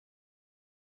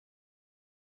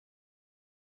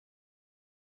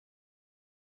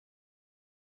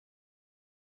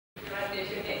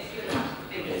get your next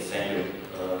unit. Yes, thank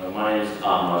you. My name is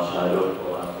Ahmad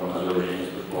Shahidov. I'm from Azerbaijan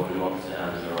Institute for Democracy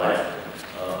and Human Rights.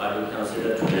 I will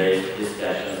consider today's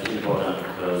discussion important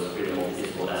because freedom of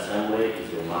peaceful assembly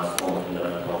is a must of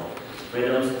fundamental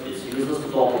freedoms. It's useless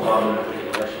to talk about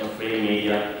democratic election, free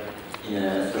media in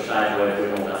a society where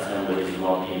freedom of assembly is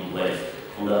not in place.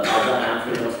 On the other hand,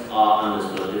 freedoms are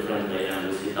understood differently and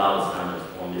we see double standards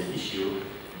on this issue.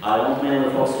 I want mainly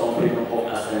focus on freedom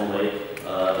of assembly.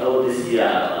 Earlier this year,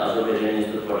 Azerbaijan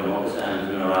Institute for Democracy and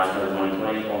Human Rights has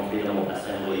monitoring on freedom of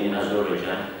assembly in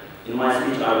Azerbaijan. In my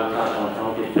speech, I will touch on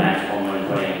concrete facts on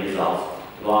monitoring results.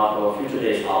 But future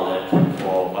days are left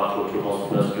for Baku to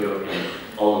host the first European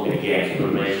Olympic Games.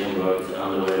 Preparation work is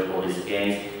underway for these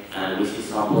games, and we see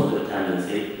some positive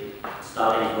tendency.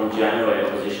 Starting from January,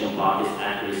 opposition parties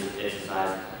actually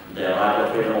exercise their right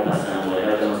of freedom of assembly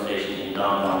at a demonstration in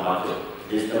downtown Baku.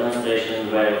 This demonstration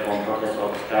varied from protests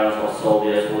of parents of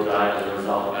soldiers who died as a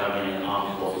result of Armenian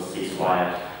armed forces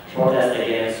ceasefire, protests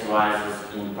against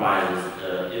rises in prices,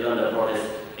 even the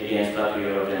protests against Baku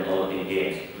European Olympic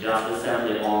Games. Just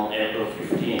recently, on April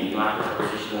 15, United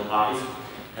Oppositional Parties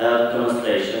held a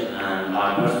demonstration, and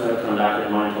I personally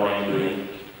conducted monitoring during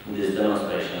this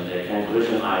demonstration. The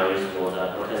conclusion I reached was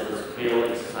that protesters freely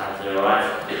exercised their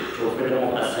rights to freedom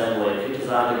of assembly,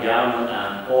 criticize the government,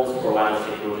 and also provide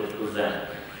security to them.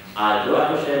 I do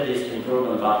appreciate this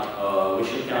improvement, but we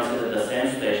should consider the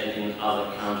same situation in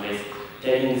other countries.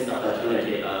 Taking this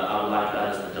opportunity, I would like to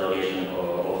address the delegation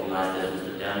of the United States,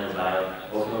 Mr. Daniel Bayer.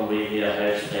 Often we hear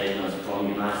various statements from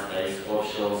United States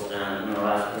officials and human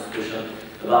rights institutions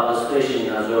about the situation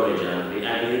in Azerbaijan. We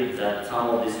agree that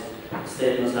some of these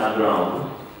statements are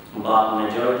wrong, but the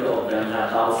majority of them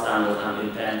have double standards and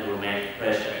intend to make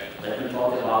pressure. Let me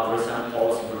talk about recent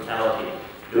police brutality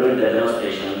during the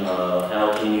demonstration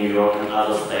held in New York and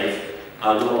other states.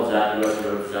 I know that U.S.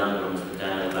 Representative Mr.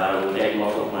 Daniel Bayer will take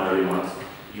note of my remarks.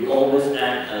 You always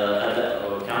act at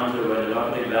the country where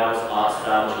democratic values are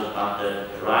established, but the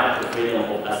right to freedom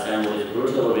of assembly is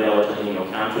brutally violated in your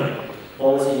country.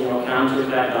 Police in your country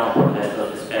crack down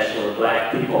protesters, especially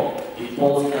black people. If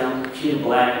police can kill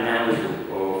black men with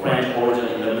French origin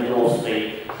in the middle of the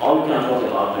street, how we can talk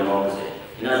about democracy?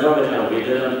 In Azerbaijan, we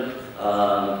didn't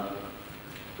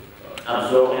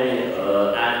observe any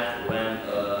act when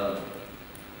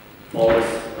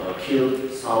police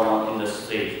killed someone in the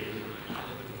street.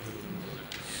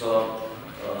 So,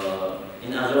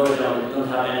 in Azerbaijan, we don't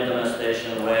have any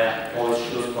demonstration where police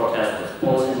shoot protesters.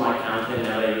 Police in my country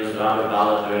never use rubber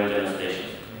bullets during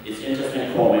demonstrations. It's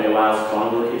interesting for me, while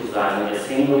strongly criticizing a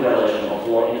single violation of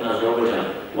law in Azerbaijan,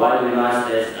 why the United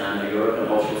States and the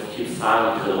European officials keep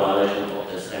silent to the violation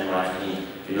of the same rights in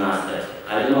the United States.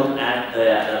 I do not act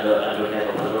there as the advocate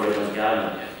of Azerbaijan's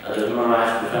government. As a human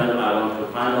rights defender, I want to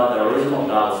find out the reason of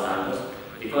double standards.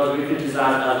 Because we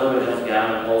criticize Azerbaijan's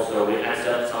government, also we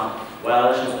accept some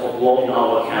violations of law in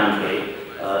our country.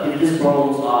 If these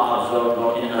problems are observed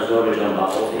not in Azerbaijan but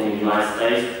also in the United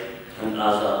States and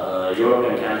as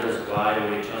European countries, why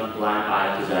do we turn blind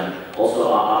eye to them?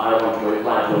 Also, I want to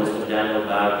reply to Mr. Daniel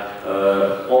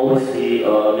that always he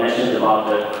mentioned about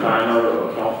the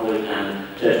Crimea conflict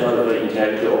and territorial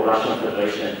integrity of Russian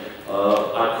Federation.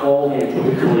 I call him to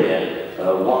be clear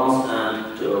once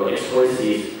and to express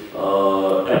his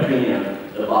opinion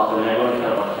about the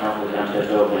Nagorno-Karabakh conflict and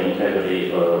territorial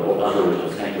integrity of Azerbaijan.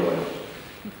 Thank you very much.